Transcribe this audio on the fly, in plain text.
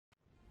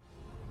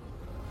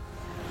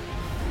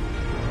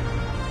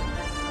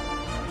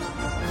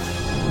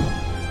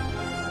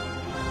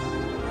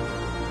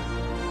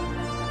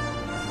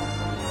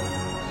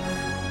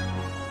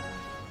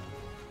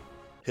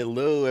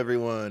Hello,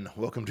 everyone.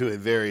 Welcome to a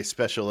very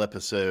special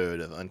episode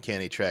of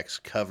Uncanny Trek's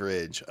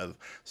coverage of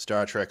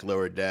Star Trek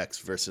Lower Decks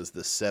versus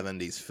the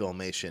 70s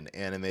Filmation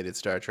animated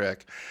Star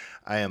Trek.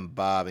 I am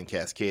Bob in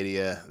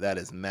Cascadia. That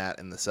is Matt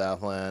in the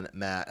Southland.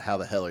 Matt, how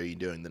the hell are you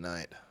doing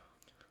tonight?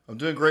 I'm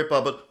doing great,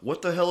 Bob, but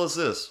what the hell is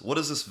this? What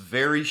is this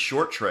very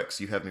short Treks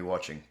you have me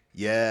watching?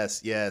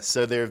 Yes.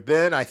 So there have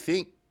been, I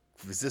think,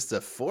 was this the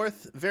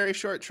fourth very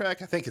short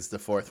Trek? I think it's the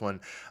fourth one.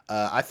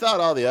 I thought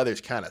all the others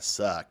kind of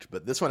sucked,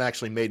 but this one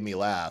actually made me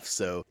laugh.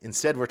 So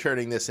instead, we're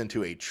turning this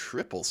into a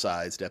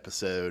triple-sized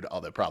episode,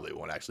 although it probably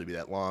won't actually be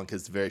that long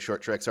because the very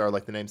short Treks are,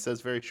 like the name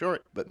says, very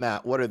short. But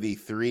Matt, what are the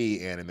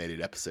 3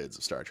 animated episodes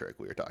of Star Trek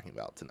we were talking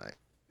about tonight?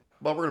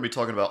 Bob, we're going to be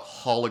talking about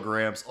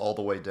Holograms All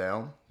the Way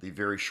Down, the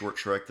very short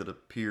Trek that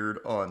appeared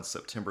on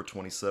September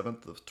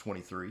 27th of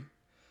 23.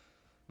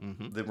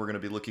 Then we're going to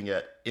be looking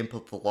at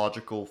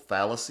Empathological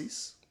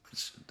Fallacies,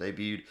 which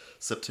debuted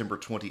September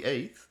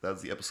 28th.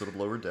 That's the episode of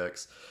Lower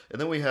Decks. And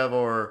then we have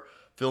our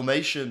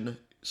Filmation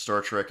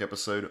Star Trek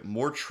episode,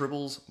 More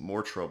Tribbles,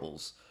 More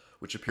Troubles,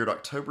 which appeared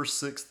October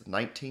 6th,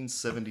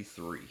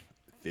 1973.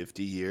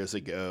 50 years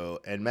ago.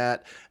 And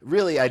Matt,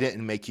 really, I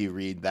didn't make you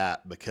read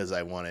that because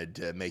I wanted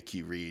to make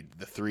you read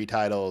the 3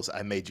 titles.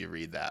 I made you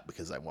read that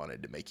because I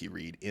wanted to make you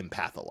read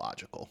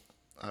Empathological.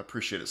 I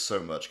appreciate it so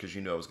much because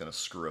you know I was going to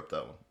screw up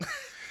that one.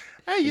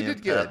 Hey, you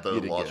did good. You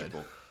did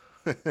Empathological.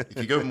 If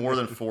you go more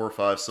than 4 or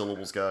 5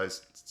 syllables,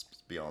 guys, it's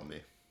beyond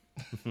me.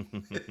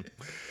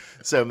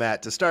 So,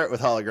 Matt, to start with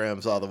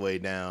Holograms All the Way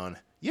Down,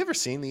 you ever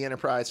seen the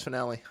Enterprise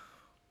finale?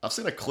 I've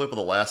seen a clip of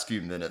the last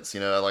few minutes.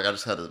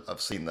 I've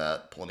seen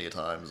that plenty of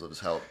times of just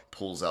how it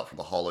pulls out from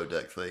the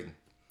holodeck thing.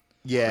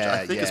 Yeah,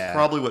 which I think is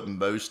probably what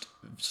most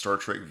Star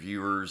Trek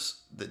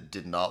viewers that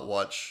did not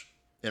watch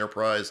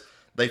Enterprise,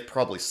 they've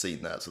probably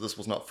seen that. So this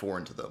was not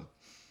foreign to them.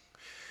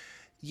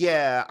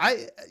 Yeah,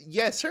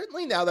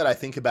 certainly now that I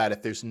think about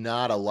it, there's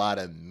not a lot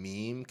of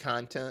meme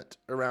content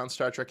around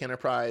Star Trek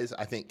Enterprise.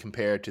 I think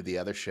compared to the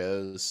other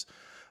shows,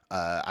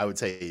 I would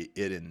say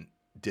it and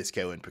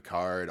Disco and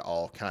Picard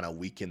all kind of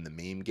weaken the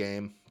meme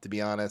game, to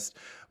be honest.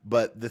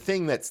 But the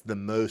thing that's the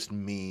most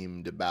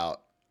memed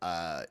about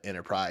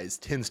Enterprise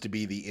tends to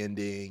be the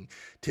ending,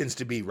 tends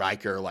to be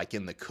Riker like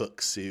in the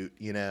cook suit,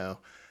 you know.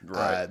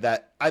 Right.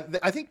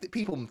 I think that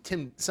people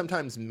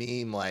sometimes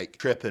meme like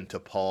Trip and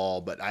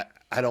T'Pol, but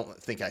I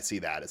don't think I see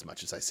that as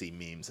much as I see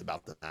memes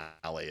about the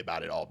finale,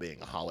 about it all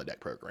being a holodeck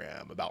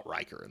program, about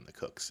Riker in the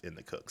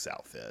cook's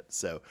outfit.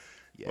 So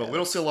yeah. Well, we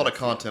don't see a lot of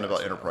content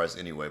about Enterprise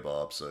anyway,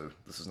 Bob, so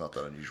this is not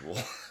that unusual.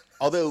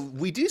 Although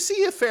we do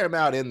see a fair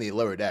amount in the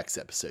Lower Decks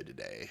episode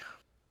today.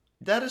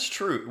 That is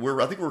true.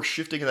 I think we're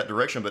shifting in that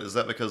direction, but is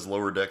that because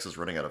Lower Decks is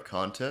running out of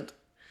content?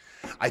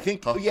 I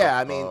think, yeah,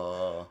 I mean,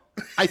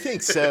 I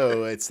think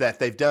so. It's that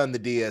they've done the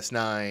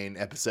DS9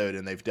 episode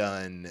and they've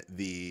done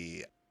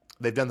the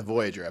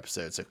Voyager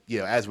episode. So, you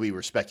know, as we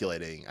were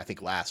speculating, I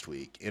think last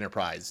week,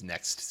 Enterprise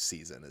next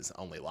season is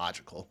only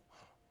logical.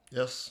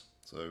 Yes,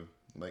 so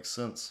it makes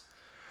sense.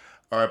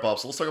 All right, Bob.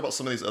 So let's talk about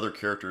some of these other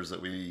characters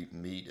that we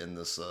meet in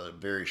this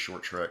very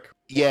short Trek.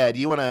 Yeah. Do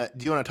you want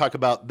to talk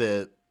about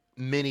the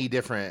many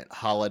different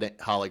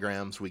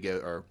holograms we go,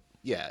 or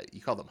yeah,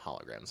 you call them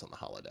holograms on the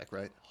holodeck,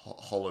 right?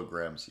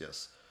 Holograms,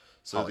 yes.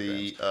 So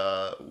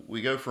Holograms.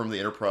 We go from the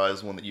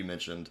Enterprise one that you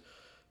mentioned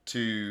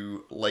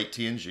to late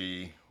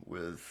TNG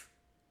with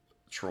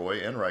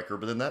Troy and Riker,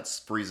 but then that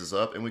freezes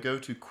up, and we go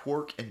to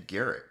Quark and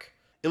Garrick.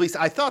 At least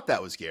I thought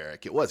that was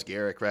Garrick. It was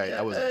Garrick, right? Yeah,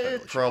 I wasn't totally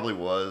it probably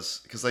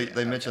was because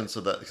they mentioned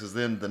so that because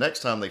then the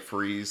next time they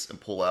freeze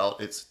and pull out,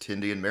 it's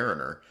Tendi and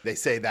Mariner. They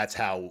say that's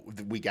how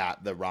we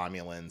got the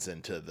Romulans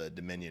into the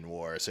Dominion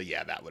War. So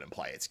yeah, that would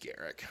imply it's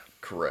Garrick.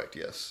 Correct.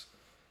 Yes.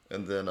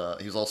 And then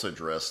he was also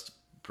dressed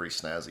pretty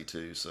snazzy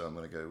too. So I'm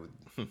going to go with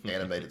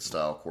animated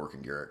style. Quark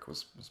and Garrick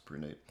was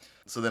pretty neat.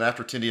 So then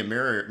after Tendi and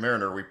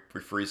Mariner,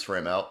 we freeze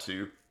frame out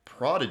to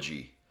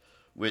Prodigy,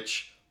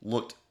 which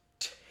looked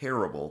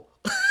terrible.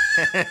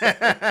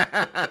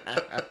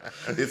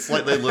 It's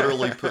like they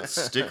literally put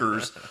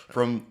stickers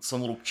from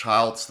some little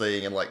child's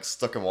thing and like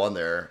stuck them on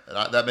there,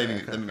 and that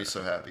made me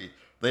so happy.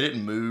 They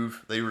didn't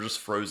move; they were just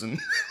frozen.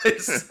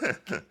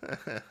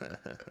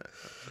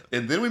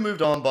 And then we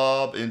moved on,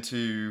 Bob,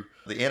 into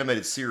the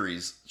animated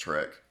series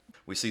Trek.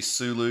 We see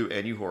Sulu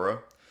and Uhura.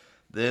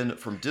 Then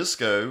from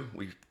Disco,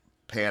 we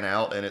pan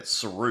out and it's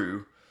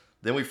Saru.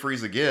 Then we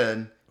freeze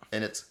again.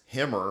 And it's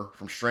Himmer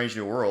from Strange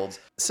New Worlds.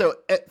 So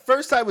at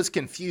first I was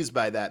confused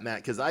by that, Matt,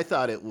 because I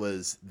thought it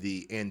was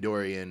the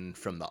Andorian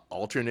from the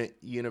alternate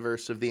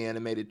universe of the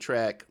animated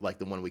Trek, like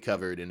the one we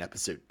covered in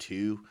episode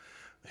 2,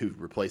 who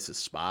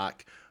replaces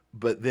Spock.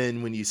 But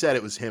then when you said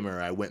it was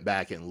Himmer, I went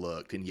back and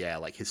looked, and yeah,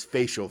 like his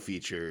facial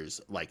features,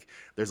 like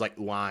there's like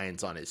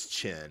lines on his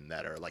chin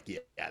that are like, yeah,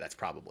 that's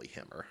probably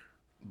Himmer.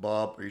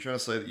 Bob, are you trying to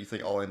say that you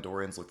think all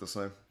Andorians look the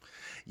same?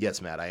 Yes,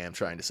 Matt, I am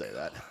trying to say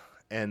that.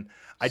 And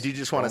I do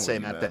just want to say,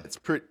 Matt, that it's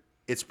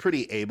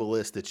pretty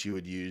ableist that you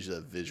would use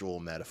a visual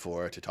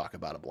metaphor to talk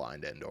about a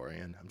blind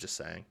Andorian. I'm just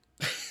saying.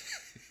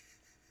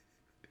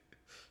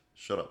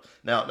 Shut up.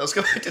 Now, let's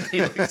go back to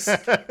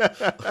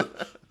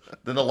Neelix.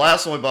 Then the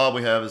last one, Bob,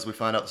 we have is we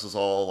find out this is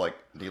all like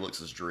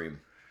Neelix's dream.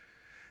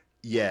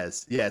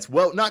 Yes.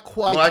 Well, not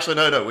quite. Well, actually,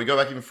 no. We go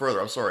back even further.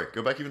 I'm sorry.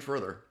 Go back even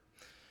further.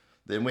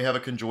 Then we have a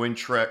conjoined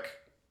Trek,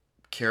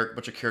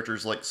 bunch of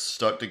characters like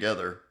stuck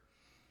together.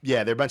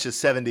 Yeah, they're a bunch of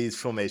 70s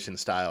Filmation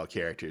style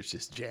characters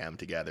just jammed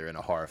together in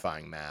a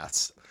horrifying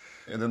mass.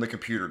 And then the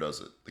computer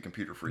does it. The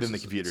computer freezes. Then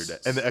the computer does,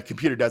 and the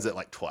computer does it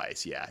like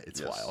twice. Yeah,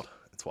 it's wild.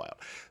 It's wild.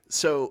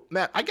 So,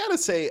 Matt, I gotta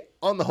say,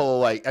 on the whole,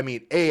 like, I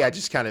mean, A, I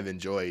just kind of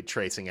enjoyed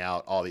tracing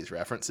out all these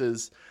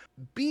references.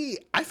 B,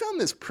 I found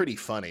this pretty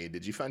funny.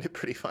 Did you find it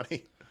pretty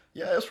funny?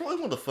 Yeah, it's probably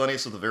one of the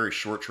funniest of the very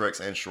short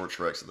Treks and short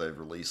Treks that they've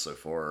released so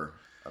far.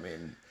 I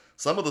mean,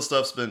 some of the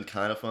stuff's been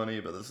kind of funny,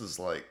 but this is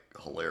like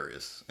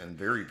hilarious and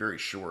very, very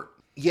short.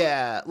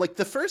 Yeah, like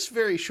the first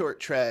very short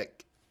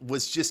Trek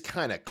was just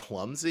kind of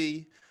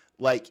clumsy.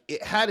 Like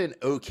it had an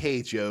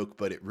okay joke,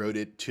 but it wrote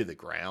it to the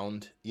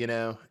ground, you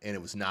know, and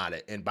it was not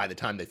it. And by the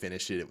time they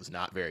finished it, it was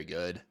not very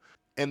good.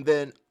 And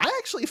then I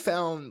actually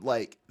found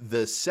like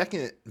the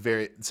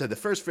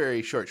first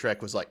very short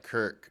Trek was like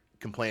Kirk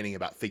complaining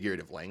about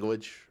figurative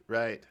language,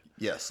 right?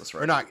 Yes, that's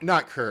right. Or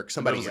not Kirk,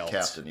 somebody else. It was a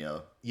captain, yeah.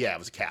 Yeah, it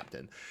was a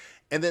captain.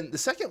 And then the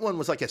second one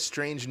was like a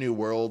Strange New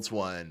Worlds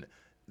one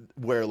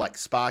where like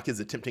Spock is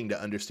attempting to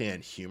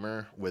understand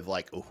humor with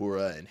like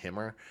Uhura and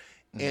Himmer.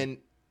 Mm-hmm. And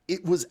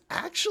it was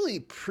actually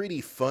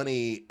pretty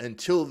funny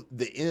until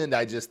the end.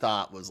 I just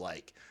thought was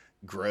like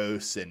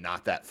gross and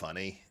not that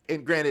funny.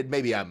 And granted,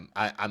 maybe I'm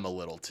a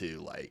little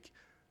too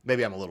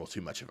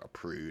much of a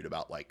prude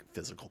about like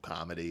physical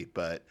comedy,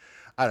 but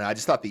I don't know. I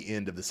just thought the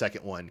end of the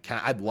second one,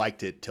 I'd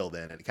liked it till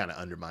then, and it kind of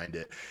undermined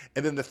it.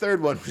 And then the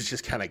third one was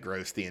just kind of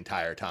gross the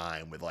entire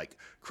time with like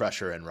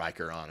Crusher and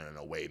Riker on an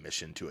away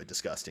mission to a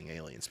disgusting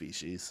alien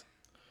species.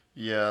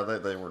 Yeah,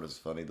 they weren't as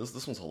funny.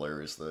 This one's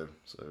hilarious though,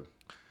 so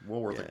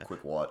well worth a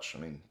quick watch. I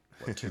mean,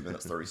 like 2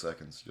 minutes 30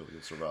 seconds, you'll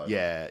survive.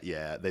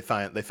 Yeah. They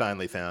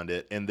finally found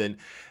it, and then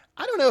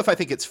I don't know if I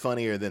think it's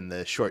funnier than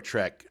the short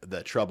Trek,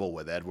 The Trouble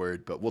with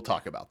Edward, but we'll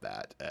talk about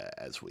that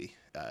as we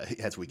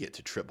get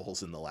to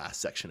Tribbles in the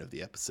last section of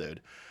the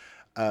episode.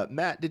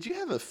 Matt, did you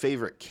have a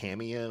favorite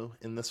cameo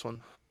in this one?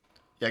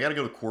 Yeah, I got to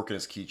go to Quark and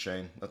his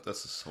keychain.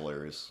 That's just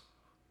hilarious.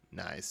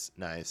 Nice.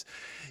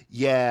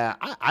 Yeah,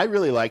 I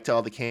really liked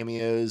all the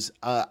cameos.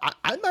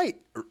 I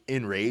might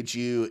enrage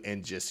you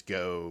and just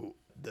go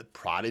the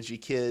Prodigy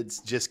kids,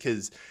 just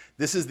because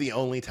this is the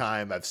only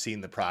time I've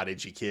seen the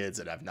Prodigy kids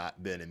and I've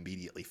not been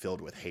immediately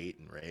filled with hate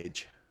and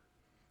rage.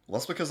 Well,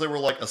 that's because they were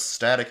like a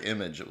static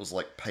image. It was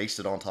like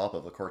pasted on top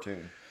of the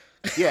cartoon.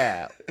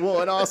 Yeah, well,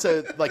 and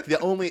also like the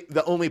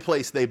only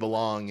place they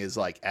belong is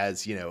like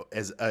as you know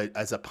as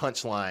a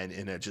punchline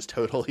in a just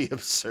totally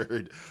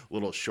absurd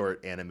little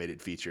short animated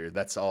feature.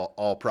 That's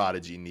all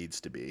Prodigy needs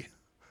to be.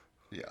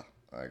 Yeah,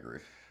 I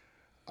agree.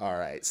 All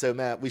right, so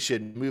Matt, we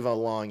should move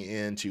along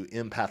into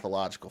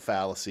Empathological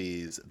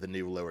Fallacies, the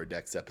new Lower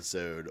Decks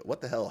episode.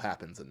 What the hell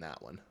happens in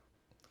that one?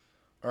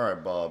 All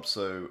right, Bob.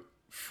 So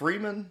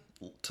Freeman,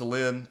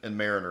 T'Lyn, and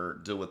Mariner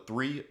deal with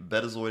 3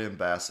 Betazoid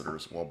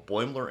ambassadors while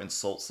Boimler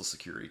insults the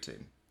security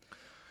team.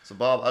 So,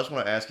 Bob, I just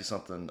want to ask you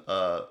something.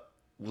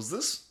 Was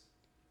this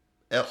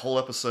whole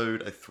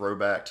episode a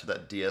throwback to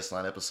that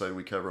DS9 episode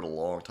we covered a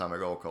long time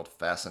ago called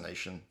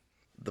Fascination?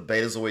 The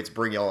Betazoids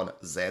bring on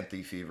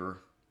Xanthi fever.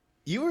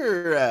 You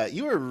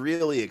were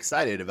really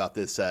excited about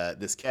this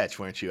catch,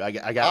 weren't you? I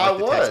got like,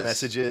 the text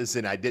messages,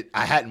 and I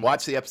hadn't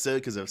watched the episode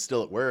because I was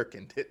still at work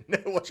and didn't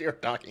know what you were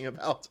talking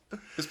about.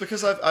 It's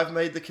because I've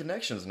made the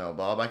connections now,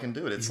 Bob. I can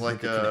do it. It's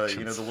like the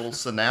little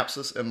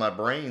synapses in my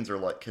brains are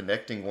like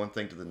connecting one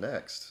thing to the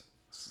next.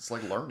 It's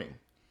like learning.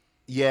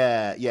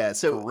 Yeah.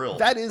 So for real.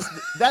 that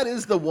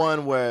is the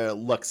one where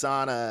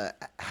Luxana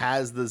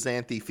has the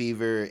Xanthi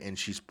fever and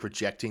she's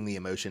projecting the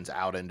emotions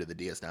out into the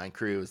DS9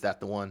 crew. Is that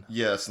the one?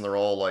 Yes, and they're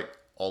all like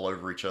all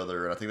over each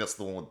other, and I think that's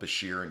the one with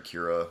Bashir and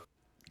Kira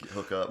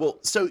hook up. Well,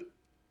 so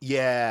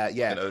yeah.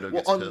 And Odo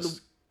gets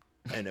pissed.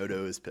 And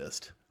Odo is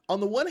pissed. On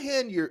the one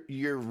hand,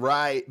 you're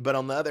right, but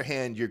on the other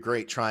hand, your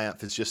great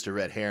triumph is just a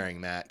red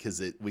herring, Matt,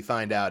 because we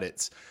find out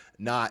it's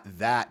not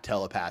that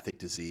telepathic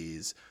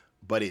disease,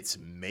 but it's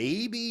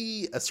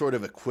maybe a sort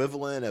of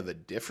equivalent of a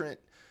different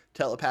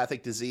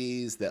telepathic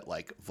disease that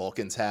like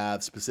Vulcans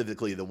have,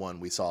 specifically the one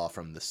we saw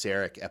from the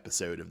Sarek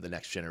episode of The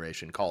Next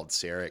Generation called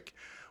Sarek.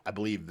 I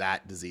believe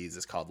that disease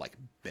is called like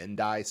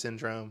Bendai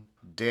syndrome.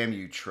 Damn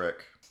you,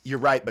 Trek. You're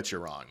right, but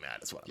you're wrong,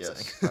 Matt, is what I'm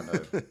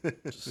saying.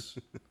 Yes,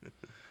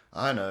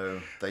 I know. I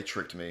know. They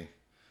tricked me.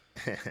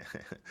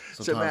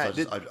 Sometimes so Matt,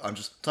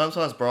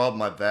 sometimes, Bob,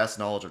 my vast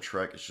knowledge of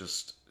Trek is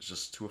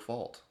just to a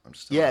fault. I'm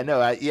just yeah.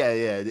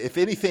 If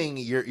anything,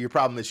 your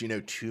problem is you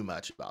know too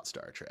much about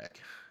Star Trek,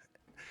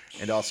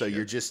 and also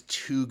you're just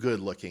too good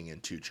looking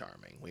and too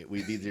charming.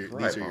 These are Bob,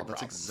 your problems.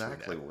 That's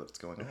exactly what's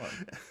going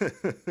on.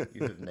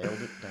 You have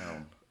nailed it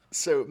down.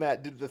 So,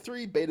 Matt, did the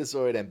 3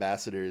 Betazoid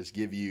ambassadors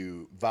give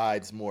you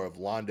vibes more of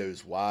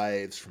Londo's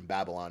wives from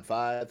Babylon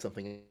 5,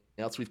 something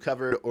else we've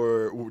covered,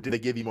 or do they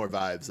give you more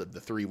vibes of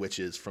the three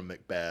witches from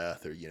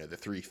Macbeth, or the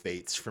three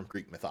fates from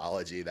Greek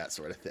mythology, that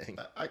sort of thing?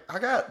 I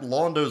got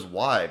Londo's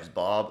wives,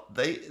 Bob.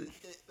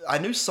 I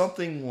knew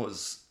something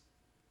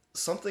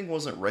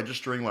wasn't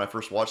registering when I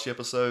first watched the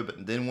episode,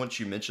 but then once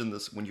you mentioned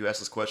this, when you asked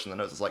this question, the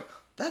notes, it's like,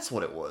 that's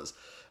what it was.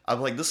 I'm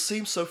like, this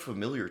seems so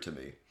familiar to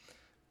me.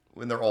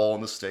 When they're all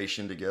on the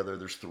station together,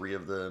 there's three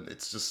of them.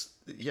 It's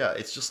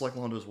just like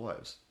Londo's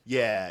wives.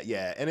 Yeah,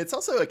 yeah. And it's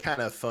also a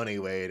kind of funny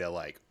way to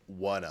like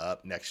one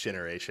up Next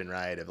Generation,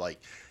 right? Of like,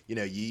 you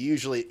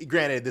usually,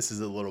 granted, this is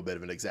a little bit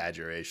of an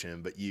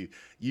exaggeration, but you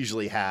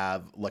usually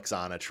have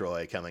Lexana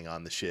Troy coming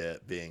on the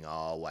ship being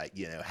all like,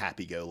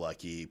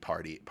 happy-go-lucky,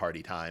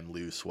 party time,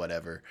 loose,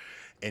 whatever.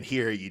 And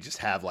here you just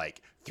have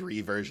like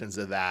three versions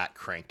of that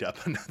cranked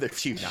up another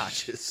few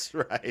notches,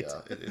 right?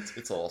 Yeah,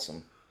 it's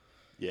awesome.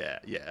 Yeah,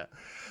 yeah.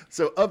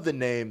 So of the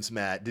names,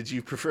 Matt, did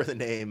you prefer the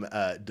name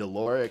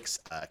Dolorix,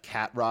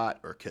 Catrot,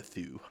 or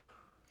Cthulhu?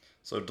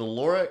 So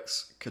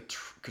Dolorix,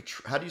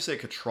 how do you say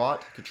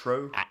Catrot?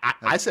 Catro?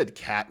 I said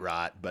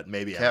Catrot, but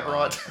maybe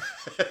Catrot?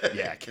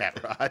 Yeah,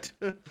 Catrot.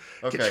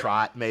 Okay.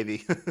 Catrot,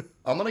 maybe.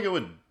 I'm going to go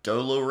with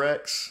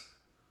Dolorex.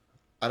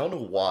 I don't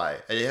know why.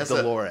 It has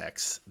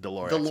Dolorix.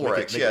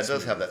 Dolorix, yeah, it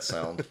does have that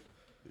sound.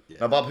 Yeah.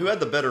 Now, Bob, who had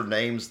the better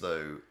names,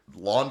 though?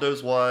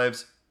 Londo's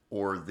wives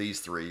or these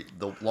three?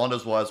 The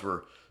Londo's wives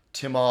were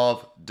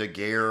Timov,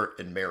 Daguerre,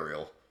 and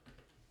Mariel.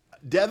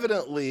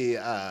 Definitely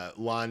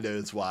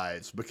Londo's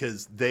wives,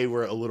 because they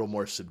were a little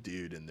more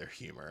subdued in their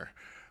humor.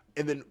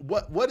 And then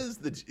what is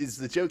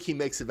the joke he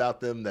makes about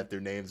them, that their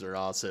names are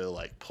also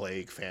like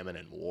plague, famine,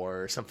 and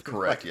war or something?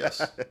 Correct, like yes.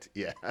 That?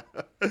 Yeah.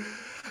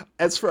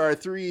 As for our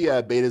three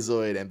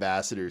Betazoid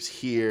ambassadors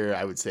here,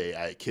 I would say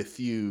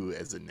Cthulhu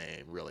as a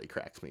name really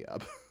cracks me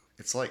up.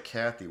 It's like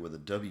Kathy with a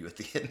W at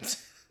the end.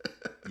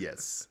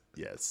 Yes.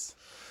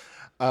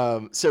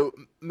 So,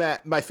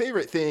 Matt, my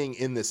favorite thing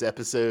in this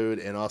episode,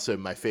 and also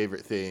my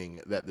favorite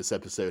thing that this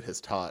episode has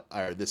taught,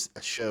 or this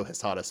show has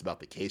taught us about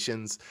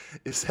vacations,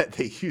 is that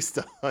they used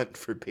to hunt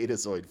for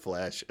Betazoid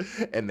flesh,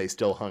 and they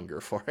still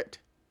hunger for it.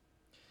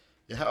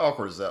 Yeah, how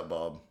awkward is that,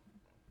 Bob?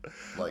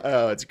 Like,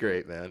 oh, it's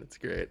great, man. It's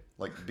great.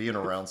 Like being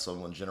around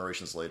someone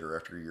generations later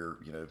after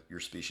your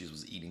species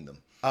was eating them.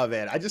 Oh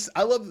man,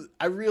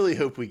 I really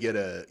hope we get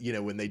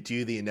when they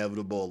do the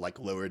inevitable like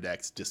Lower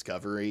Decks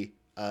Discovery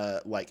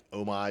like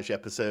homage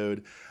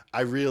episode,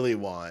 I really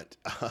want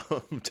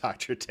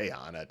Dr.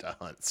 Tayana to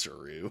hunt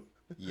Saru.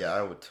 Yeah,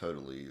 I would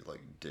totally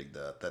like dig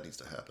that. That needs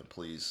to happen.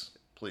 Please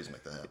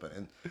make that happen.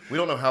 And we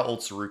don't know how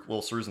old Saru.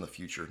 Well, Saru's in the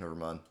future. Never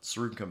mind.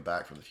 Saru can come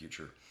back from the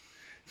future.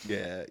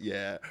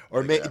 Yeah.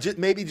 Or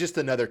maybe just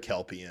another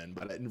Kelpian.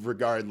 But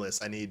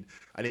regardless, I need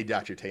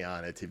Dr.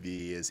 Tayana to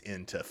be as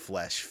into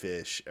flesh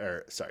fish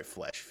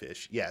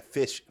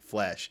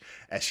flesh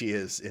as she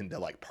is into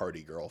like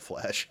party girl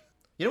flesh.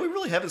 We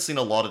really haven't seen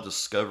a lot of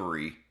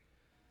Discovery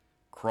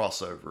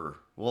crossover.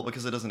 Well,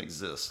 because it doesn't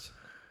exist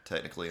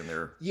technically in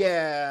there.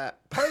 Yeah,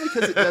 partly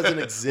because it doesn't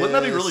exist. Wouldn't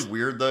that be really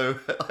weird though?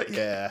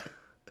 Yeah.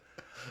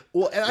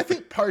 Well, and I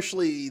think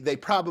partially they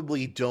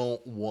probably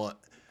don't want.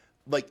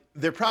 Like,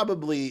 they're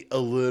probably a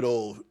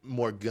little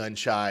more gun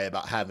shy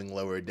about having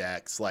Lower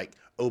Decks, like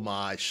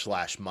homage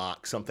 /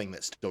 mock something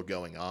that's still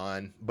going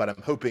on. But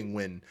I'm hoping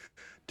when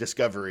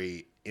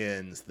Discovery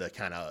ends, the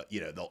kind of,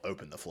 they'll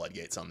open the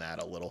floodgates on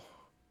that a little.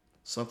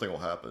 Something will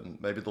happen.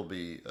 Maybe there'll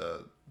be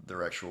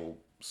their actual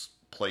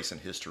place in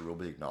history will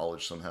be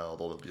acknowledged somehow.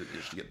 They'll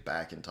just get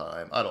back in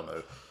time. I don't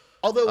know.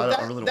 Although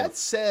that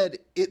said,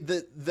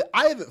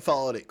 I haven't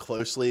followed it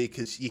closely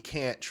because you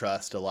can't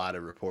trust a lot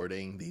of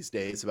reporting these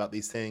days about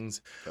these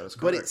things. That is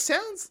correct. But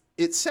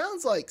it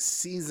sounds like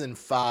season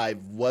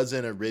 5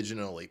 wasn't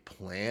originally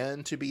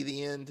planned to be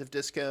the end of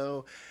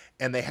Disco,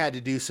 and they had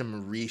to do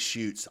some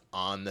reshoots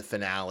on the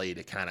finale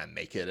to kind of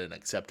make it an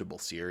acceptable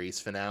series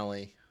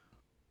finale.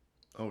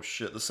 Oh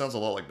shit! This sounds a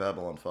lot like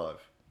Babylon 5.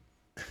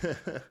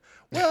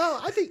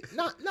 Well, I think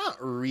not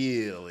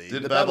really.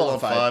 Didn't Babylon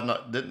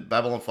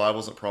 5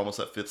 wasn't promised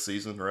that 5th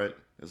season, right?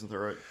 Isn't that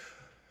right?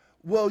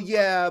 Well,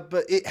 yeah,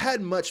 but it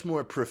had much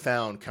more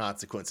profound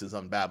consequences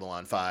on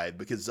Babylon 5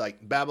 because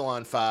like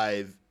Babylon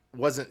 5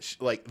 wasn't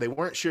they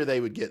weren't sure they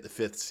would get the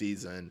 5th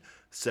season.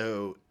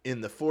 So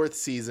in the 4th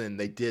season,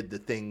 they did the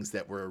things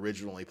that were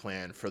originally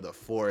planned for the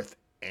 4th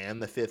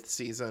and the 5th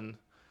season.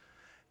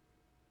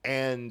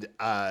 And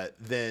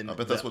then I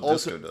bet that's what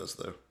Disco does,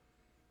 though.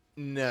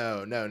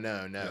 No. I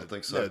don't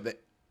think so.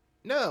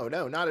 No,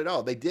 not at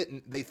all. They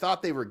didn't. They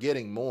thought they were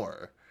getting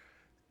more.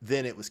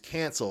 Then it was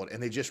canceled,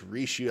 and they just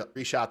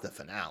reshot the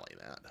finale,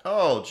 man.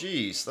 Oh,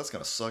 geez, that's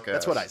gonna suck ass.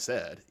 That's what I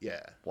said.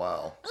 Yeah.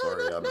 Wow.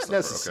 Sorry, I missed not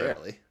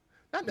necessarily. Okay.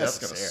 Not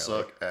necessarily. That's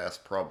gonna suck ass,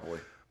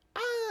 probably.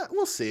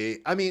 We'll see.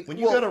 I mean, when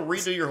you gotta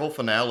redo your whole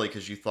finale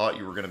because you thought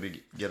you were gonna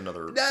get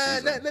another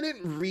season. They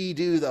didn't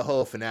redo the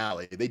whole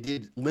finale. They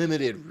did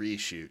limited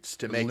reshoots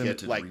to make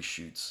it like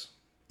reshoots.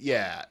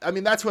 Yeah, I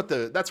mean that's what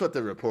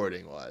the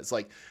reporting was.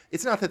 Like,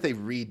 it's not that they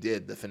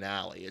redid the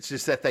finale. It's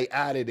just that they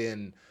added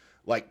in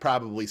like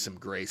probably some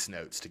grace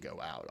notes to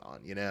go out on.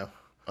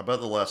 I bet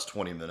the last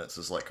 20 minutes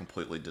is like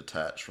completely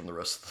detached from the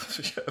rest of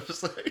the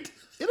episode.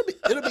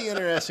 It'll be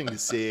interesting to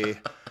see.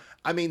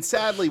 I mean,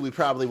 sadly, we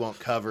probably won't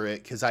cover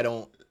it because I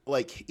don't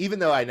like. Even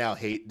though I now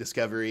hate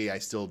Discovery, I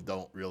still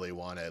don't really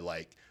want to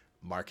like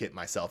market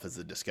myself as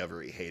a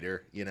Discovery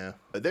hater. You know,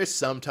 but there's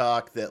some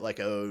talk that like,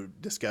 oh,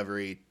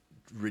 Discovery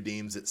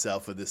redeems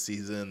itself with this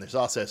season. There's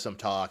also some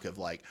talk of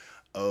like,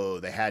 oh,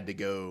 they had to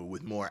go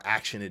with more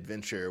action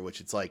adventure, which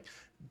it's like,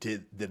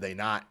 did they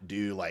not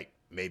do like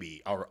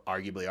maybe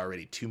arguably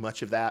already too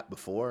much of that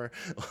before?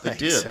 They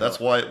did. So, that's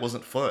why it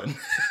wasn't fun.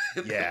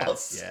 Yeah.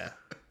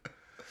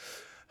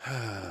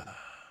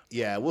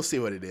 Yeah, we'll see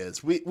what it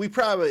is. We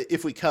probably,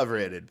 if we cover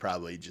it, it'd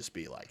probably just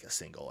be like a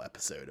single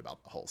episode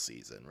about the whole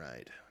season,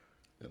 right?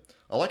 Yeah.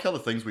 I like how the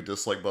things we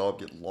dislike, Bob,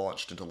 get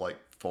launched into like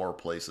far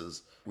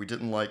places. We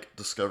didn't like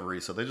Discovery,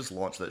 so they just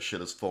launch that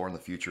shit as far in the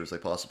future as they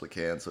possibly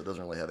can, so it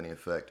doesn't really have any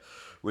effect.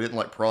 We didn't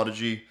like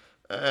Prodigy,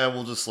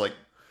 we'll just like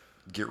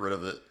get rid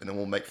of it, and then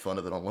we'll make fun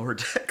of it on Lower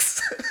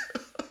Decks.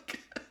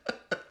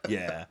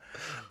 Yeah.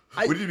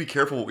 We need to be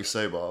careful what we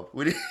say, Bob.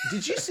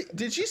 Did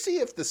you see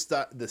if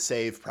the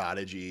Save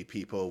Prodigy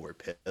people were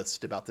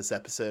pissed about this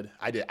episode?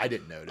 I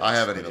didn't notice. I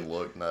haven't even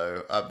looked.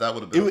 No, that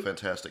would have been a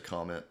fantastic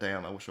comment.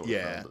 Damn, I wish I would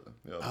have found it.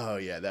 Yeah. Oh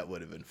yeah, that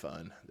would have been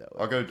fun.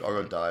 I'll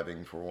go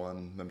diving for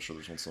one. I'm sure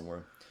there's one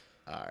somewhere.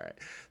 All right.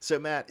 So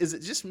Matt, is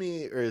it just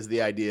me, or is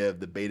the idea of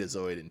the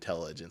Betazoid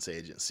Intelligence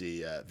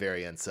Agency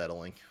very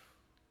unsettling?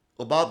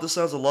 Well, Bob, this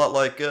sounds a lot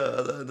like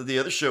the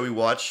other show we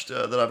watched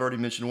that I've already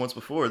mentioned once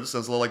before. This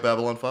sounds a lot like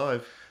Babylon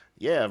 5.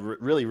 Yeah,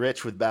 really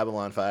rich with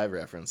Babylon 5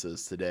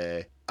 references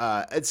today.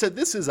 And so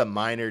this is a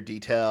minor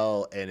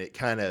detail, and it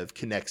kind of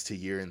connects to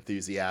your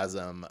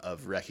enthusiasm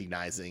of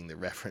recognizing the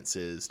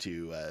references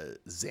to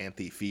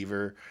Xanthi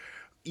fever.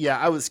 Yeah,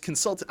 I was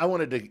consulting. I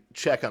wanted to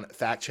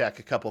fact check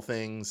a couple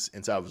things,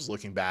 and so I was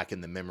looking back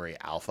in the Memory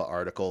Alpha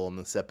article on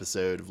this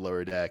episode of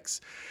Lower Decks,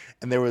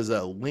 and there was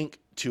a link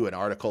to an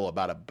article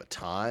about a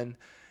baton.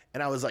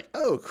 And I was like,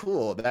 oh,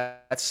 cool.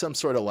 That's some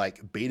sort of like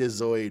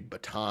Betazoid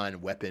baton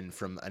weapon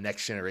from a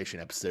Next Generation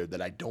episode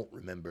that I don't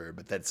remember,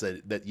 but that's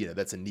a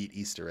neat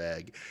Easter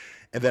egg.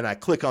 And then I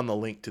click on the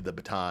link to the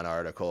baton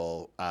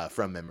article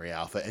from Memory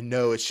Alpha, and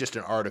no, it's just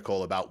an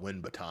article about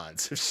when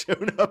batons have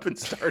shown up in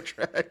Star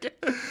Trek.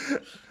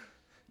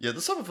 Yeah,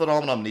 this type of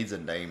phenomenon needs a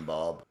name,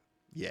 Bob.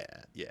 Yeah,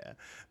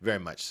 very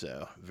much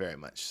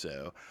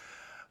so.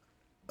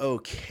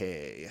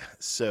 Okay,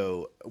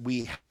 so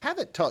we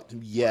haven't talked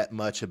yet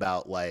much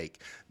about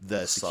like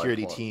the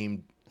security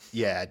team.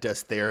 Yeah,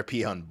 does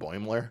therapy on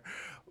Boimler,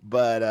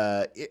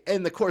 but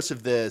in the course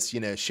of this,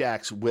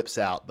 Shax whips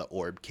out the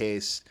orb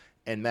case.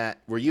 And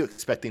Matt, were you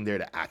expecting there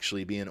to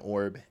actually be an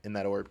orb in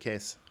that orb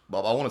case?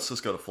 Bob, I wanted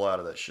Cisco to fly out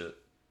of that shit.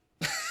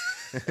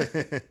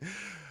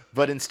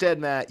 But instead,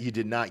 Matt, you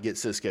did not get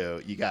Cisco.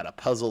 You got a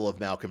puzzle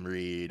of Malcolm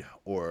Reed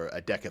or a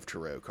deck of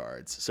tarot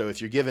cards. So if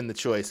you're given the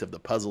choice of the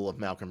puzzle of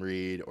Malcolm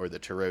Reed or the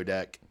tarot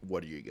deck,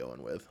 what are you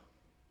going with?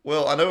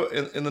 Well, I know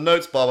in the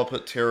notes, Bob, I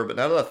put tarot, but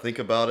now that I think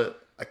about it,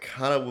 I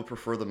kind of would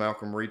prefer the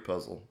Malcolm Reed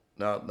puzzle.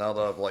 Now that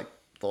I've like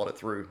thought it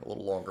through a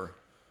little longer.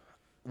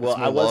 Well,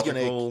 I was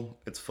logical.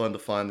 It's fun to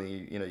find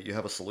you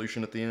have a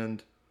solution at the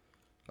end.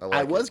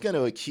 I was going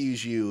to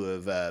accuse you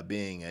of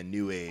being a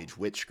new age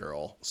witch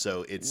girl,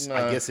 so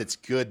I guess it's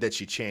good that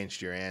you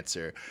changed your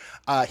answer.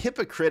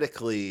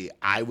 Hypocritically,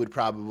 I would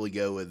probably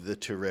go with the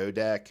tarot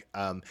deck.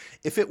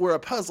 If it were a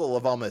puzzle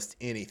of almost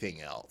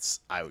anything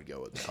else, I would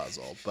go with the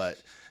puzzle. But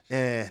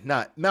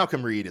not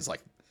Malcolm Reed is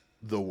like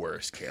the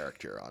worst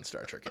character on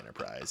Star Trek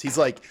Enterprise. He's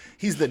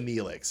the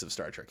Neelix of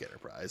Star Trek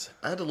Enterprise.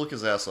 I had to look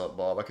his ass up,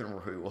 Bob. I couldn't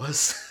remember who he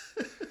was.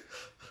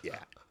 Yeah.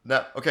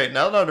 Now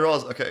that I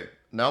realize,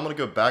 now I'm going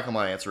to go back on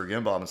my answer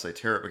again, Bob, and say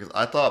Tarot, because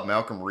I thought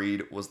Malcolm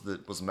Reed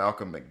was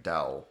Malcolm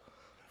McDowell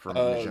from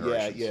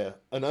Generations. Yeah.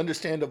 An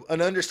understandable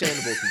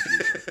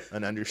confusion.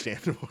 An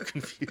understandable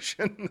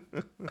confusion.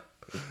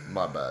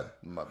 My bad.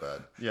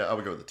 Yeah, I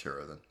would go with the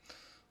Tarot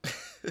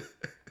then.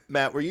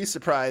 Matt, were you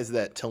surprised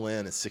that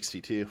T'Lyn is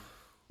 62?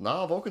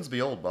 Nah, Vulcans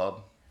be old,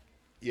 Bob.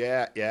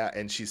 Yeah,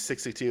 and she's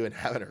 62 and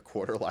having her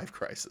quarter life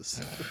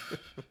crisis.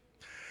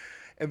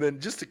 And then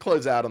just to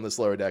close out on this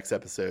Lower Decks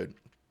episode,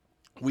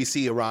 we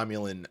see a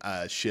Romulan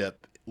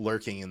ship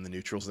lurking in the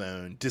neutral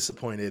zone,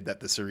 disappointed that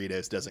the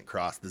Cerritos doesn't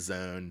cross the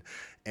zone,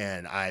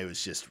 and I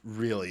was just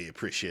really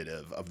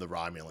appreciative of the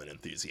Romulan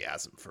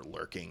enthusiasm for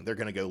lurking. They're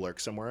going to go lurk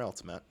somewhere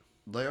else, Matt.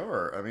 They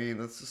are. I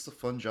mean, it's just a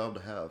fun job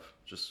to have,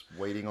 just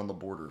waiting on the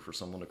border for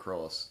someone to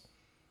cross.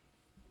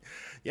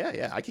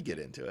 Yeah, I could get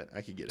into it.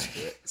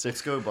 So,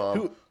 let's go,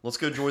 Bob. Let's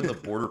go join the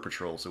border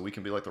patrol so we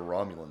can be like the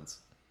Romulans.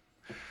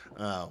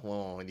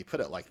 Well, when you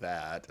put it like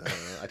that,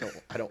 I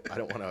don't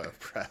want to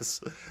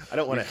oppress. I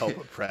don't want to help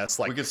oppress.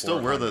 Like we can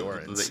still wear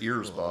the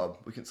ears, Bob.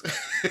 We can.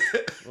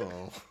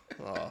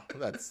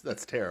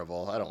 That's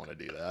terrible. I don't want to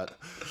do that.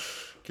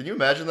 Can you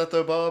imagine that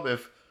though, Bob?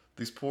 If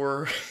these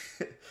poor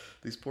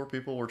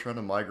people were trying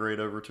to migrate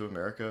over to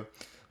America,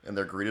 and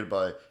they're greeted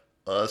by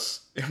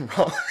us in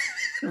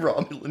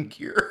Romulan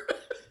gear.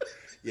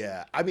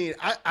 Yeah, I mean,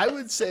 I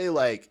would say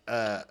like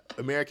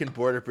American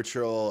Border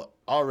Patrol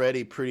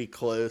already pretty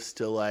close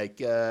to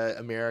like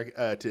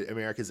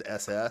America's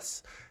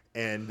SS,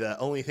 and the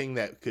only thing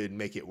that could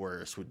make it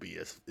worse would be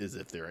is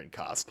if they're in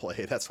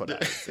cosplay. That's what I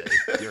would say.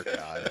 Dear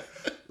God,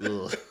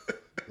 ugh,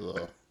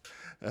 ugh.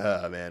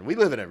 Man, we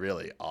live in a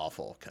really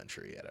awful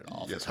country at an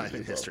awful time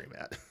in history,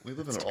 Matt. We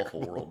live in an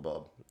awful world,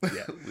 Bob.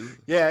 Yeah,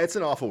 yeah, it's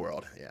an awful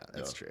world. Yeah,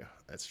 that's true.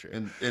 That's true.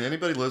 And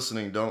anybody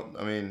listening,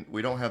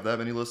 we don't have that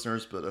many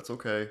listeners, but that's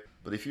okay.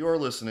 But if you are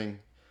listening,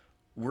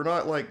 we're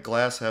not like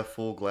glass half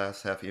full,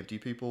 glass half empty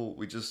people.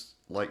 We just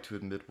like to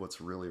admit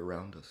what's really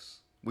around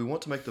us. We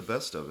want to make the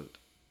best of it.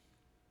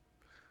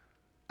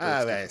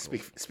 Man,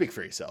 speak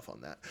for yourself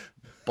on that.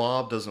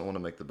 Bob doesn't want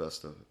to make the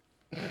best of it.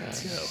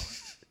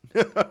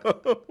 No.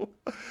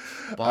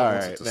 Bob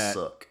wants it to Matt.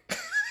 suck.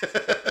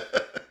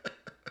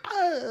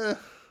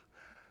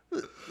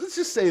 Let's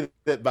just say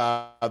that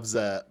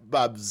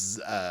Bob's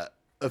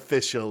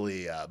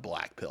officially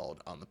blackpilled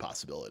on the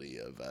possibility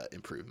of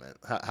improvement.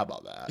 How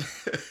about that?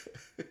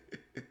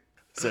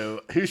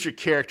 So, who's your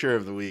character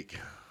of the week?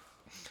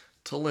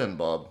 Talin,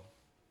 Bob.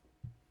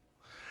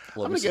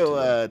 I'm gonna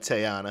go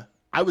Tayana.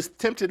 I was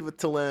tempted with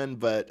Talin,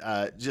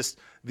 but just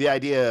the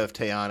idea of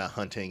Tayana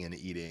hunting and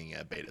eating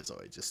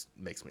Betazoid just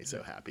makes me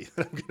so happy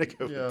that I'm gonna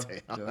go with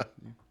Tayana. Yeah.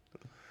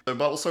 So,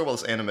 Bob, let's talk about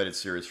this animated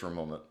series for a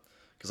moment.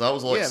 Because I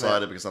was all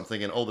excited because I'm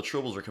thinking, the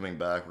Tribbles are coming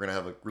back. We're going to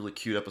have a really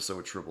cute episode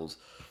with Tribbles.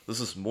 This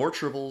is more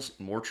Tribbles,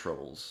 more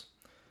Troubles.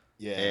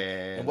 Yeah.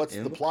 And what's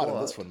the plot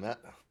of this one, Matt?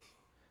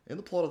 In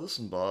the plot of this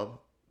one, Bob,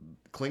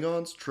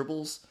 Klingons,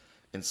 Tribbles,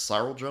 and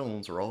Cyril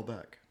Jones are all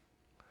back.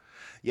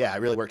 Yeah, I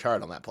really worked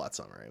hard on that plot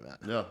summary, Matt.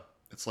 Yeah.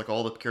 It's like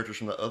all the characters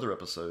from the other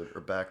episode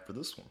are back for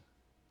this one.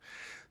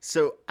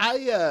 So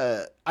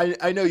I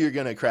know you're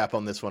going to crap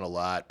on this one a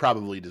lot,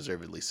 probably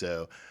deservedly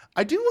so.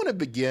 I do want to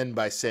begin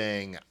by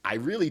saying I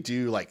really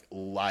do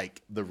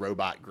like the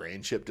robot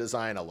grain ship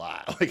design a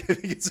lot. Like I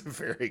think it's a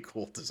very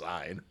cool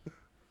design.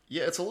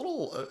 Yeah, it's a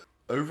little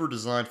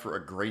over-designed for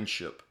a grain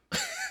ship.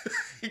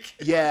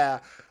 Yeah,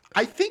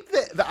 I think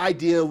that the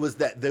idea was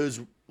that those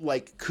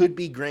like could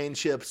be grain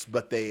ships,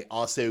 but they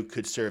also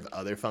could serve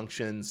other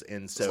functions,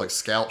 and so it's like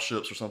scout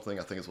ships or something.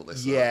 I think is what they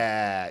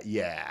said.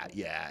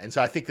 Yeah. And so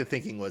I think the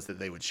thinking was that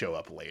they would show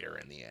up later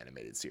in the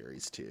animated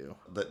series too.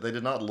 They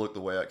did not look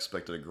the way I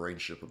expected a grain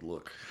ship would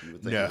look. You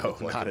would think no, it would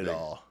look like not at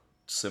all.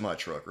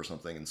 Semi-truck or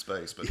something in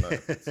space, but no.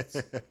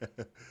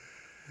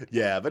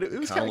 Yeah, but it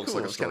was kind of cool.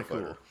 Like it was kind of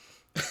cool.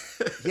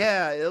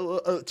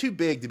 Yeah, too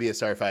big to be a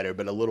starfighter,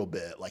 but a little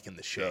bit like in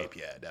the shape.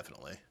 Yeah,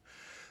 definitely.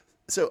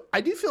 So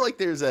I do feel like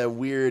there's a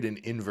weird and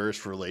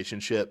inverse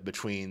relationship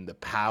between the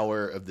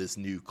power of this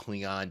new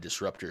Klingon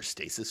disruptor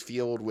stasis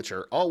field, which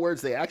are all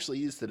words they actually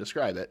use to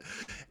describe it,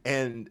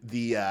 and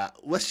the,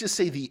 let's just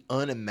say the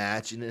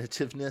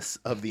unimaginativeness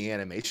of the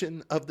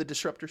animation of the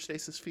disruptor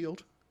stasis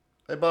field.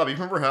 Hey, Bob, you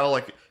remember how,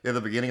 like, at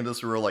the beginning of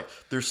this, we were like,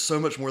 there's so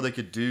much more they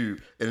could do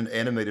in an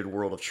animated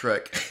world of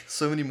Trek.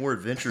 So many more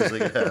adventures they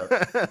could have.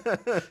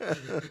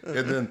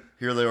 And then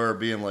here they are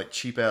being, like,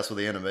 cheap-ass with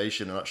the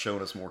animation and not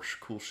showing us more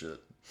cool shit.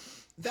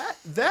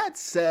 That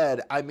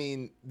said, I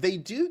mean, they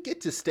do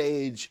get to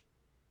stage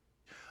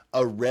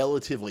a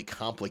relatively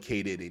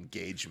complicated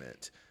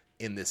engagement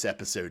in this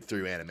episode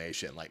through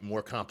animation, like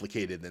more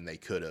complicated than they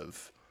could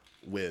have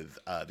with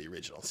the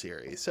original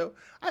series. So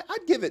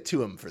I'd give it to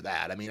them for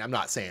that. I mean, I'm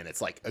not saying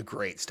it's like a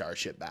great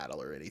starship battle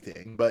or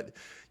anything, but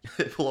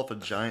they pull off a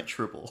giant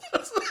triple.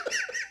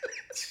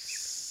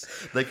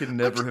 They could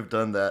never have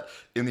done that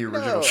in the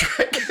original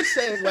Trek. I'm just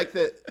saying,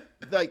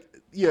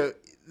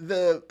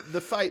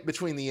 the fight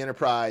between the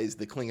Enterprise,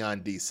 the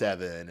Klingon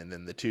D7, and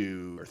then the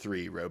 2 or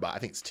 3 robot, I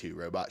think it's 2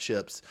 robot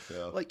ships.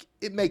 Yeah. Like,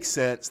 it makes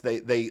sense.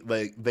 They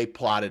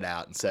plot it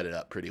out and set it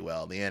up pretty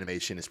well. The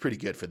animation is pretty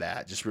good for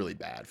that, just really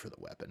bad for the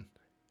weapon.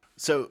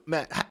 So,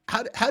 Matt,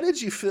 how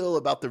did you feel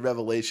about the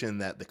revelation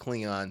that the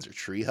Klingons are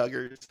tree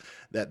huggers,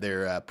 that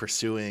they're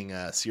pursuing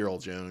Cyril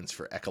Jones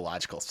for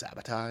ecological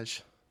sabotage?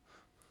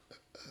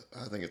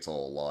 I think it's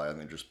all a lie. I think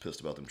they're just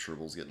pissed about them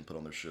Tribbles getting put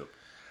on their ship.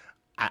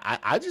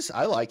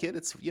 I like it.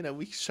 It's,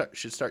 we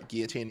should start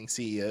guillotining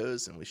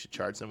CEOs and we should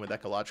charge them with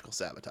ecological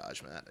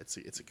sabotage, Matt. It's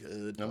a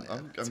good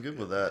plan. I'm good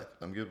with that.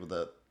 I'm good with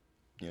that.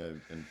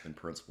 In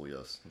principle,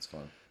 yes, that's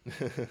fine.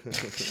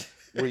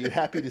 Were you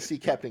happy to see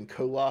Captain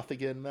Koloth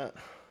again, Matt?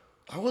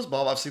 I was,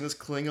 Bob. I've seen this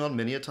Klingon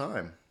many a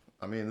time.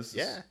 I mean, this is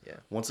yeah.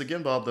 Once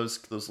again, Bob, those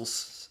little,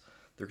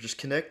 they're just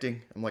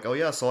connecting. I'm like, oh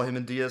yeah, I saw him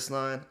in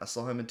DS9. I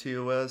saw him in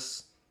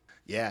TOS.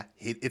 Yeah,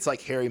 it's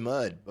like Harry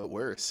Mudd, but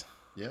worse.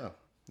 Yeah.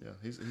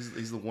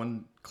 He's the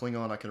one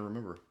Klingon I can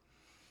remember,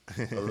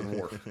 other than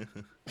Worf.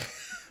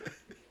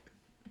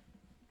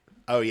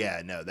 Oh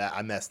yeah, no, that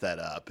I messed that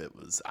up. It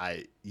was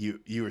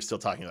you were still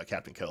talking about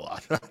Captain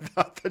Koloth.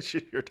 I thought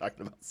you were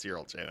talking about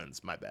Cyril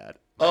Jones. My bad.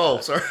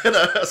 Sorry.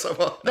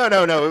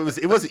 No.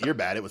 It wasn't your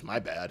bad. It was my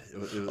bad.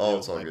 It's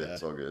all good. Bad.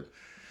 It's all good.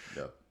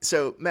 Yeah.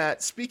 So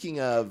Matt, speaking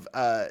of,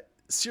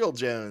 Cyril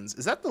Jones,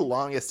 is that the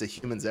longest a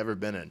human's ever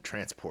been in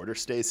transporter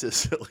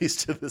stasis, at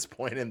least to this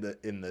point in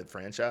the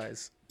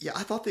franchise? Yeah,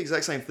 I thought the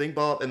exact same thing,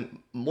 Bob. And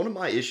one of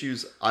my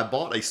issues, I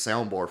bought a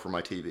soundbar for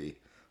my TV.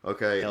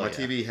 Okay, Hell my yeah.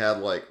 TV had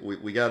like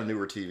we got a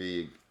newer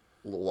TV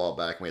a little while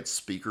back, and we had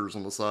speakers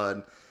on the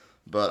side.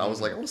 But I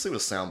was like, I want to see what a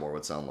soundbar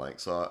would sound like.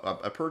 So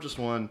I purchased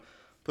one,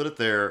 put it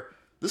there.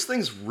 This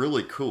thing's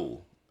really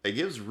cool. It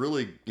gives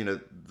really,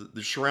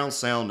 the surround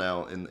sound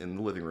now in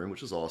the living room,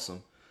 which is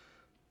awesome.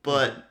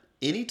 But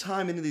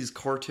anytime any of these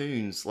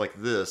cartoons like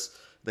this,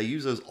 they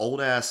use those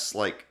old ass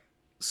like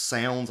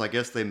sounds. I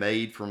guess they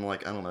made from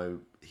like, I don't know,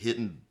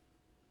 hitting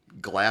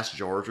glass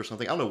jars or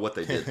something. I don't know what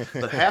they did,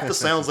 but half the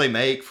sounds they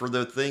make for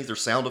the things, their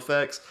sound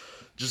effects,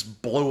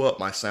 just blow up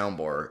my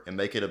soundbar and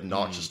make it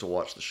obnoxious to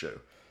watch the show.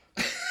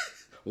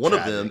 One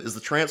of them is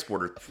the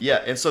transporter.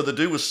 Yeah, and so the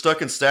dude was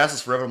stuck in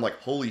stasis forever. I'm like,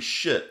 holy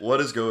shit, what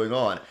is going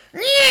on?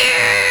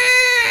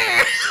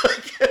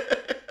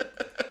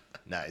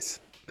 Nice.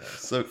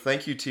 So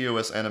thank you,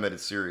 TOS Animated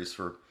Series,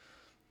 for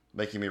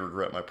making me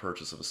regret my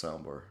purchase of a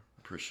soundbar.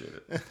 Appreciate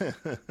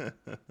it.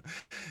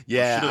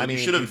 Yeah, you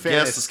should have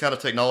guessed this kind of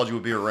technology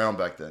would be around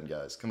back then,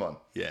 guys. Come on.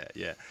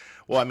 Yeah.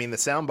 Well, I mean, the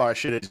soundbar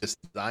should have just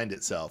designed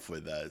itself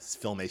with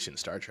Filmation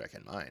Star Trek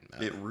in mind,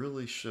 man. It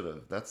really should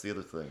have. That's the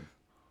other thing.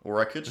 Or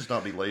I could just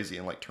not be lazy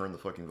and like turn the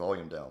fucking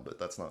volume down, but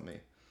that's not me.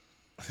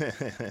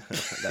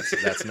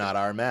 that's not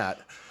our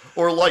Matt.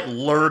 Or like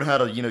learn how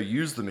to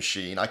use the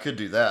machine. I could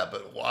do that,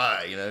 but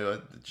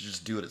why?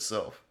 Just do it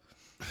itself.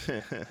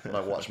 When I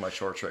watch my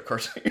Star Trek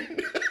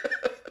cartoon.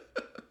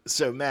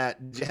 So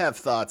Matt, do you have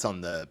thoughts on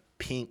the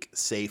pink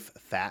safe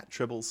fat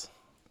Tribbles?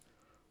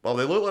 Well,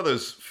 they look like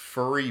those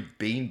furry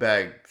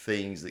beanbag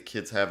things that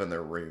kids have in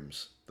their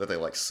rooms that they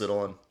like sit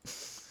on.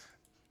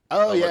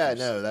 Oh yeah,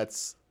 no,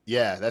 that's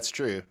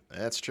true.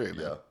 That's true,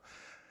 man. Yeah.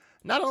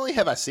 Not only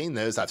have I seen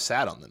those, I've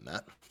sat on them,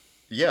 Matt.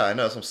 Yeah, I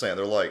know. That's what I'm saying.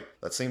 They're like,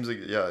 it seems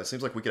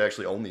like we could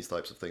actually own these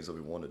types of things if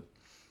we wanted.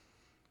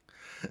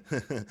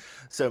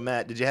 So,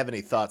 Matt, did you have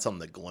any thoughts on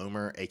the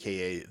Glomer,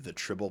 aka the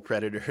Tribble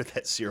Predator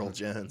that Cyril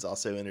Jones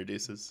also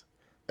introduces?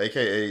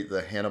 AKA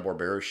the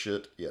Hanna-Barbera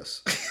shit,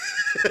 yes.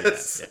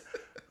 Yeah.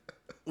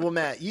 Well,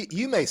 Matt,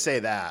 you may say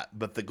that,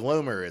 but the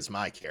Glomer is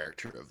my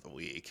character of the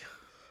week.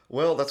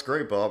 Well, that's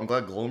great, Bob. I'm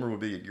glad Glomer would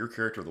be your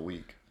character of the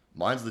week.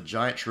 Mine's the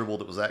giant Tribble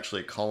that was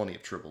actually a colony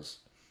of Tribbles.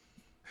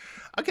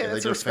 Okay, and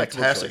that's they did a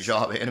fantastic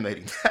job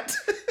animating that.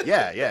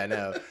 Yeah,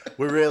 no.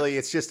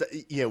 It's just,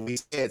 we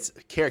say it's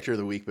character of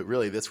the week, but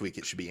really this week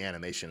it should be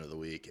animation of the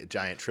week. A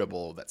giant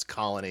Tribble that's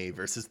colony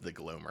versus the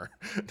Glomer.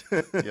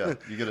 Yeah,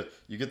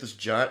 you get this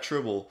giant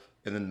Tribble,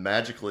 and then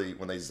magically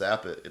when they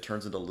zap it, it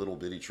turns into little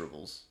bitty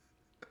Tribbles.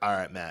 All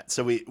right, Matt.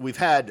 So we've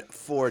had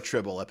 4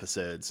 Tribble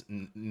episodes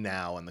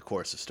now in the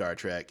course of Star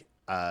Trek.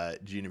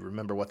 Do you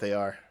remember what they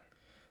are?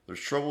 There's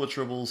Trouble with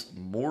Tribbles,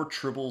 More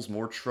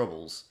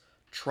Troubles,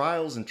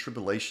 Trials and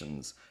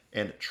Tribulations,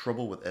 and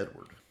Trouble with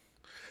Edward.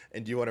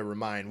 And do you want to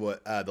remind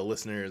what the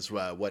listeners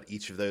what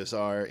each of those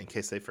are in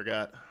case they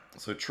forgot?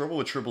 So Trouble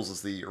with Tribbles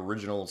is the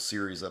original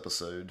series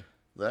episode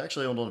that I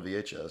actually owned on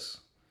VHS.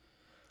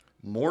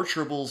 More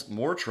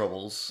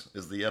Troubles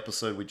is the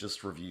episode we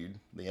just reviewed,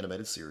 the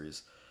animated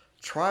series.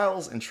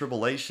 Trials and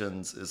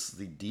Tribulations is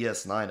the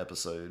DS9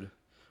 episode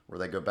where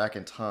they go back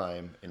in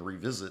time and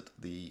revisit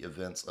the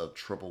events of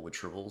Trouble with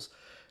Tribbles.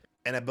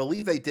 And I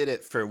believe they did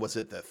it for, was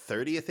it the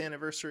 30th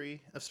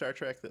anniversary of Star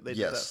Trek that they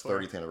did that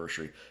for? Yes, 30th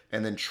anniversary.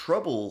 And then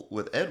Trouble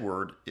with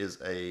Edward is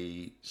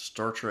a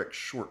Star Trek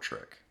short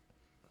trek.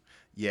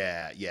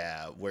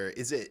 Yeah. Where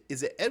is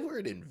it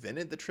Edward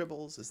invented the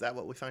Tribbles? Is that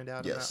what we find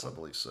out? Yes, in that I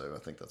believe so. I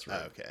think that's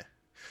right. Oh, okay.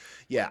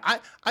 Yeah,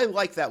 I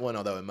like that one,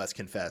 although I must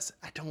confess,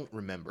 I don't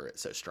remember it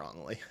so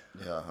strongly.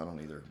 Yeah, I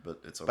don't either, but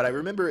it's okay. But I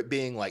remember it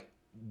being like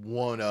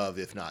one of,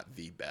 if not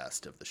the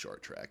best of the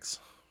short treks.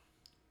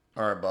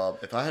 All right, Bob.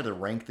 If I had to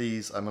rank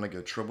these, I'm going to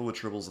go Trouble with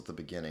Tribbles at the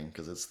beginning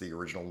because it's the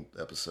original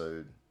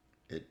episode.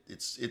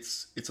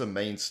 It's a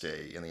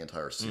mainstay in the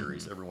entire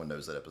series. Mm-hmm. Everyone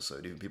knows that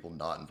episode. Even people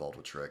not involved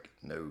with Trek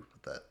know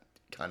that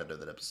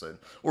episode,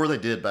 or they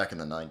did back in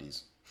the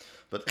 90s.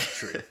 But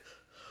true.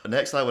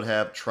 Next, I would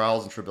have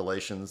Trials and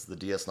Tribulations, the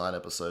DS9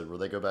 episode where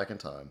they go back in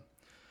time.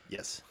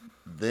 Yes.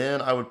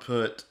 Then I would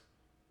put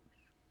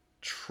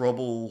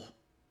Trouble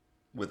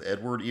with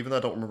Edward. Even though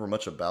I don't remember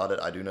much about it,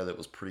 I do know that it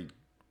was pretty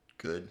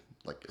good.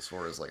 Like as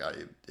far as like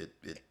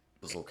it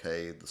was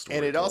okay. The story,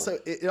 and it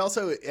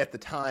also at the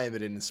time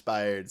it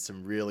inspired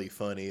some really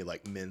funny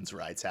like men's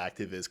rights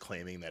activists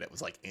claiming that it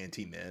was like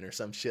anti-men or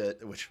some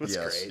shit, which was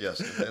great.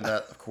 Yes, and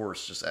that of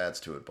course just adds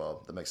to it,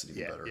 Bob. That makes it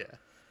even better.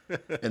 Yeah.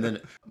 And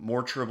then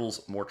More Troubles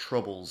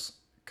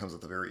comes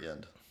at the very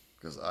end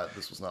because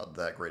this was not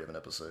that great of an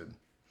episode.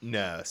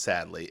 No,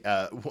 sadly.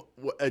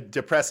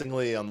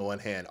 Depressingly, on the one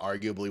hand,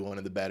 arguably one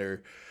of the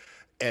better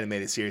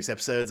animated series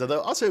episodes,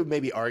 although also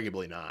maybe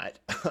arguably not.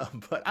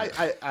 But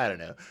I don't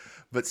know.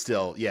 But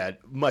still, yeah,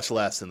 much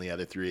less than the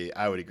other 3.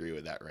 I would agree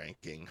with that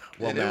ranking.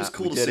 Well, and it was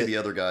cool to see the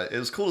other guy. It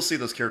was cool to see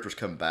those characters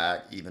come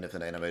back, even if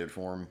in animated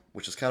form,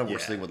 which is kind of what we're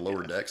seeing with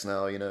Lower Decks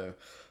now,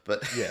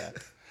 But yeah.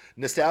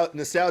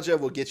 Nostalgia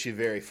will get you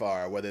very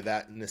far, whether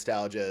that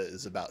nostalgia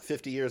is about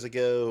 50 years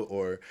ago,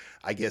 or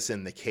I guess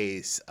in the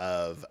case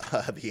of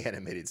the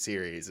animated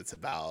series, it's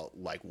about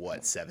like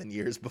what, 7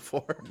 years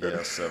before.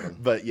 Yeah, 7.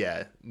 But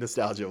yeah,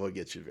 nostalgia will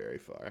get you very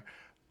far.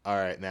 All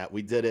right, Matt,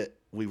 we did it.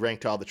 We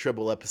ranked all the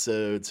Tribble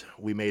episodes.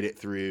 We made it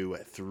through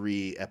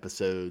 3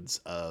 episodes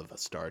of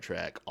Star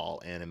Trek,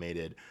 all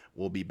animated.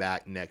 We'll be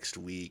back next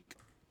week.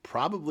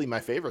 Probably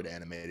my favorite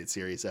animated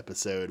series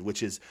episode,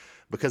 which is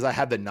because I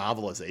had the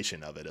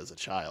novelization of it as a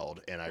child,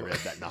 and I read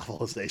that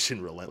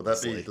novelization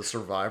relentlessly. Would that be The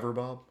Survivor,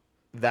 Bob?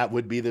 That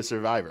would be The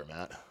Survivor,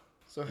 Matt.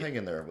 So hang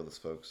in there with us,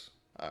 folks.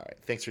 All right.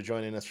 Thanks for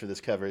joining us for this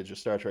coverage of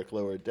Star Trek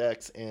Lower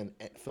Decks and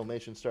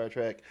Filmation Star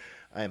Trek.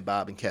 I am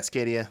Bob in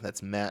Cascadia.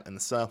 That's Matt in the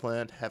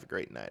Southland. Have a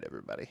great night,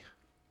 everybody.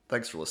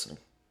 Thanks for listening.